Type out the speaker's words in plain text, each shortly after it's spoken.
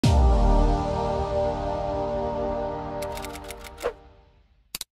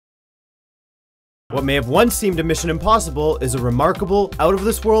What may have once seemed a mission impossible is a remarkable,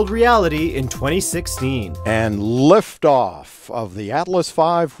 out-of-this-world reality in 2016. And liftoff of the Atlas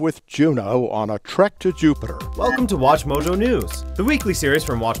V with Juno on a trek to Jupiter. Welcome to WatchMojo News, the weekly series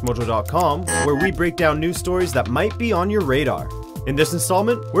from WatchMojo.com, where we break down news stories that might be on your radar. In this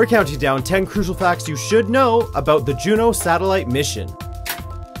installment, we're counting down 10 crucial facts you should know about the Juno satellite mission.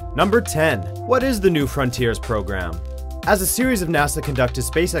 Number 10. What is the New Frontiers program? As a series of NASA-conducted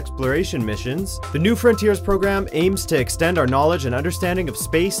space exploration missions, the New Frontiers program aims to extend our knowledge and understanding of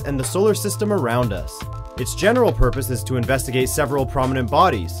space and the solar system around us. Its general purpose is to investigate several prominent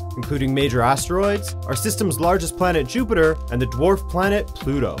bodies, including major asteroids, our system's largest planet Jupiter, and the dwarf planet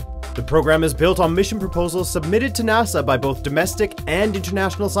Pluto. The program is built on mission proposals submitted to NASA by both domestic and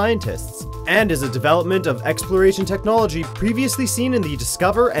international scientists, and is a development of exploration technology previously seen in the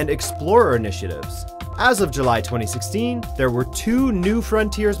Discover and Explorer initiatives. As of July 2016, there were 2 New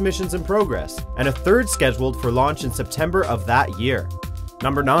Frontiers missions in progress, and a third scheduled for launch in September of that year.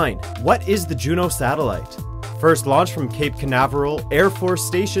 Number 9. What is the Juno satellite? First launched from Cape Canaveral Air Force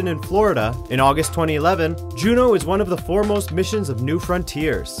Station in Florida in August 2011, Juno is one of the foremost missions of New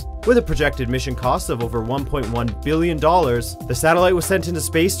Frontiers. With a projected mission cost of over $1.1 billion, the satellite was sent into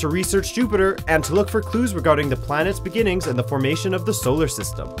space to research Jupiter and to look for clues regarding the planet's beginnings and the formation of the solar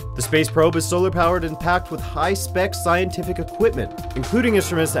system. The space probe is solar-powered and packed with high-spec scientific equipment, including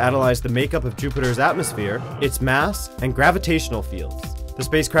instruments to analyze the makeup of Jupiter's atmosphere, its mass, and gravitational fields. The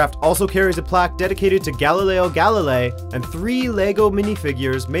spacecraft also carries a plaque dedicated to Galileo Galilei and 3 Lego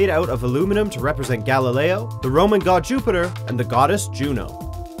minifigures made out of aluminum to represent Galileo, the Roman god Jupiter, and the goddess Juno.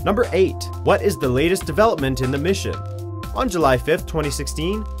 Number 8. What is the latest development in the mission? On July 5th,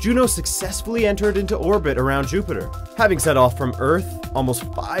 2016, Juno successfully entered into orbit around Jupiter. Having set off from Earth almost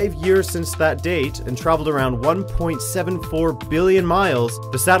 5 years since that date and traveled around 1.74 billion miles,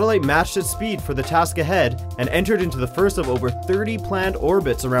 the satellite matched its speed for the task ahead and entered into the first of over 30 planned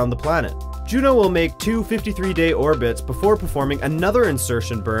orbits around the planet. Juno will make 2 53-day orbits before performing another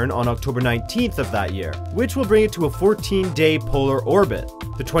insertion burn on October 19th of that year, which will bring it to a 14-day polar orbit.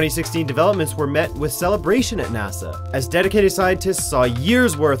 The 2016 developments were met with celebration at NASA, as dedicated scientists saw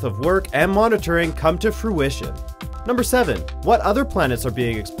years' worth of work and monitoring come to fruition. Number 7. What other planets are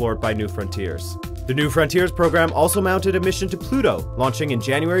being explored by New Frontiers? The New Frontiers program also mounted a mission to Pluto, launching in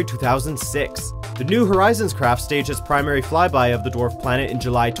January 2006. The New Horizons craft staged its primary flyby of the dwarf planet in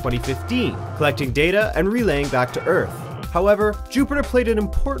July 2015, collecting data and relaying back to Earth. However, Jupiter played an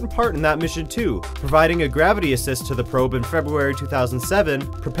important part in that mission too, providing a gravity assist to the probe in February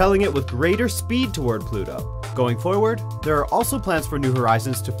 2007, propelling it with greater speed toward Pluto. Going forward, there are also plans for New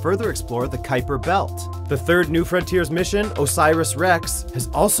Horizons to further explore the Kuiper Belt. The third New Frontiers mission, OSIRIS-REx, has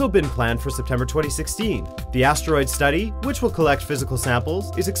also been planned for September 2016. The asteroid study, which will collect physical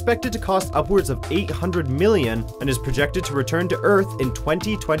samples, is expected to cost upwards of $800 million and is projected to return to Earth in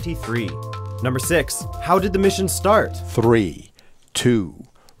 2023. Number 6. How did the mission start? 3, 2,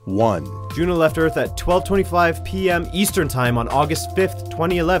 1. Juno left Earth at 12:25 p.m. Eastern Time on August 5th,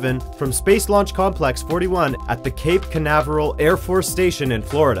 2011 from Space Launch Complex 41 at the Cape Canaveral Air Force Station in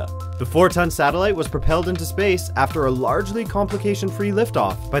Florida. The 4-ton satellite was propelled into space after a largely complication-free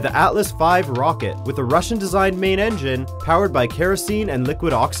liftoff by the Atlas V rocket with a Russian-designed main engine powered by kerosene and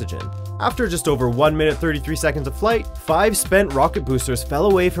liquid oxygen. After just over 1 minute 33 seconds of flight, 5 spent rocket boosters fell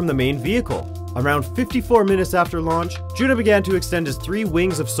away from the main vehicle. Around 54 minutes after launch, Juno began to extend its 3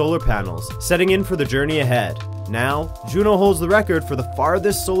 wings of solar panels, setting in for the journey ahead. Now, Juno holds the record for the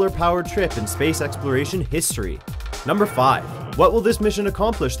farthest solar-powered trip in space exploration history. Number 5. What will this mission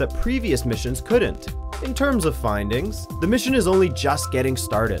accomplish that previous missions couldn't? In terms of findings, the mission is only just getting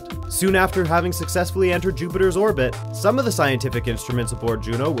started. Soon after having successfully entered Jupiter's orbit, some of the scientific instruments aboard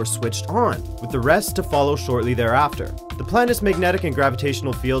Juno were switched on, with the rest to follow shortly thereafter. The planet's magnetic and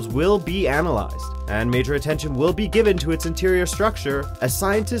gravitational fields will be analyzed, and major attention will be given to its interior structure as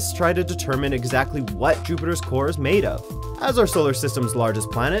scientists try to determine exactly what Jupiter's core is made of. As our solar system's largest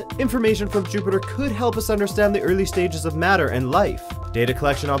planet, information from Jupiter could help us understand the early stages of matter and life. Data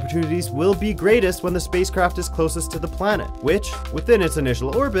collection opportunities will be greatest when the spacecraft is closest to the planet, which, within its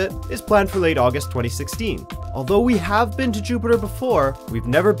initial orbit, is planned for late August 2016. Although we have been to Jupiter before, we've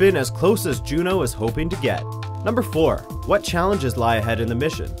never been as close as Juno is hoping to get. Number 4. What challenges lie ahead in the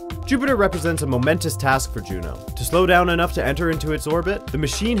mission? Jupiter represents a momentous task for Juno. To slow down enough to enter into its orbit, the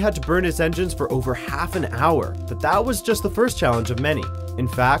machine had to burn its engines for over half an hour, but that was just the first challenge of many. In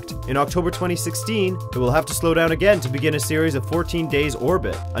fact, in October 2016, it will have to slow down again to begin a series of 14 days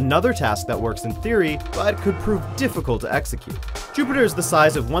orbit, another task that works in theory, but could prove difficult to execute. Jupiter is the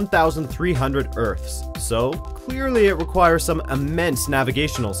size of 1,300 Earths, so clearly it requires some immense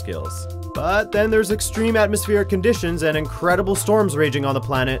navigational skills. But then there's extreme atmospheric conditions and incredible storms raging on the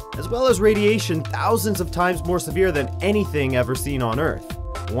planet, as well as radiation thousands of times more severe than anything ever seen on Earth.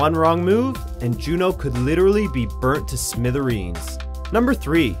 One wrong move, and Juno could literally be burnt to smithereens. Number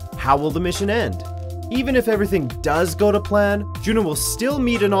 3. How will the mission end? Even if everything does go to plan, Juno will still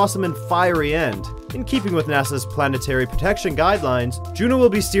meet an awesome and fiery end. In keeping with NASA's planetary protection guidelines, Juno will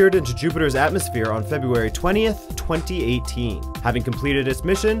be steered into Jupiter's atmosphere on February 20th, 2018. Having completed its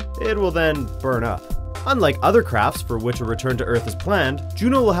mission, it will then burn up. Unlike other crafts for which a return to Earth is planned,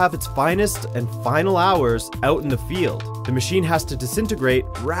 Juno will have its finest and final hours out in the field. The machine has to disintegrate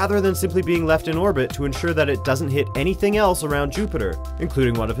rather than simply being left in orbit to ensure that it doesn't hit anything else around Jupiter,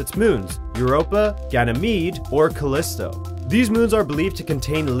 including one of its moons, Europa, Ganymede, or Callisto. These moons are believed to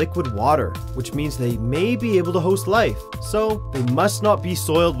contain liquid water, which means they may be able to host life, so they must not be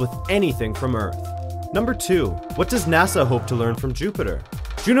soiled with anything from Earth. Number 2. What does NASA hope to learn from Jupiter?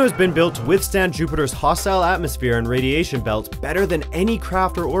 Juno has been built to withstand Jupiter's hostile atmosphere and radiation belts better than any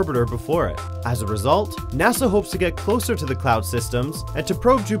craft or orbiter before it. As a result, NASA hopes to get closer to the cloud systems and to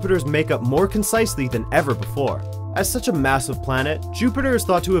probe Jupiter's makeup more concisely than ever before. As such a massive planet, Jupiter is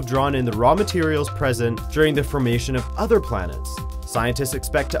thought to have drawn in the raw materials present during the formation of other planets. Scientists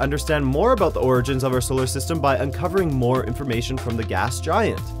expect to understand more about the origins of our solar system by uncovering more information from the gas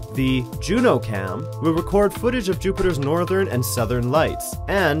giant. The Juno cam will record footage of Jupiter's northern and southern lights,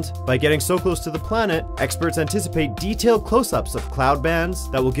 and by getting so close to the planet, experts anticipate detailed close-ups of cloud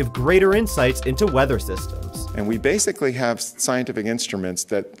bands that will give greater insights into weather systems. And we basically have scientific instruments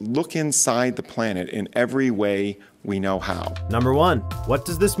that look inside the planet in every way we know how. Number 1. What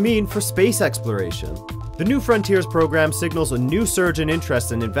does this mean for space exploration? The New Frontiers program signals a new surge in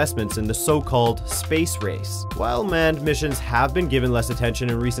interest and investments in the so-called space race. While manned missions have been given less attention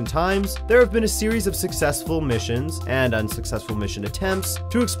in recent times, there have been a series of successful missions and unsuccessful mission attempts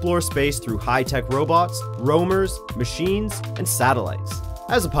to explore space through high-tech robots, roamers, machines, and satellites.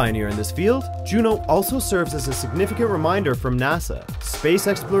 As a pioneer in this field, Juno also serves as a significant reminder from NASA. Space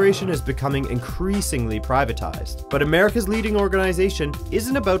exploration is becoming increasingly privatized, but America's leading organization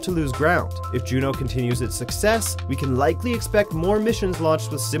isn't about to lose ground. If Juno continues its success, we can likely expect more missions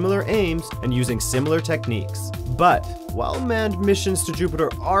launched with similar aims and using similar techniques. But while manned missions to Jupiter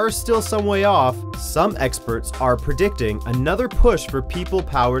are still some way off, some experts are predicting another push for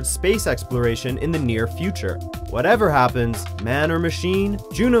people-powered space exploration in the near future. Whatever happens, man or machine,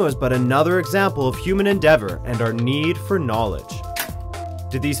 Juno is but another example of human endeavor and our need for knowledge.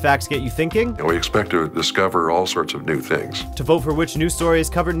 Did these facts get you thinking? We expect to discover all sorts of new things. To vote for which news story is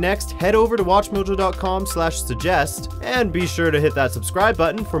covered next, head over to WatchMojo.com/suggest and be sure to hit that subscribe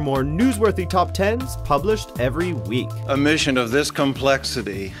button for more newsworthy top 10s published every week. A mission of this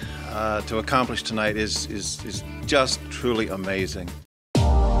complexity to accomplish tonight is just truly amazing.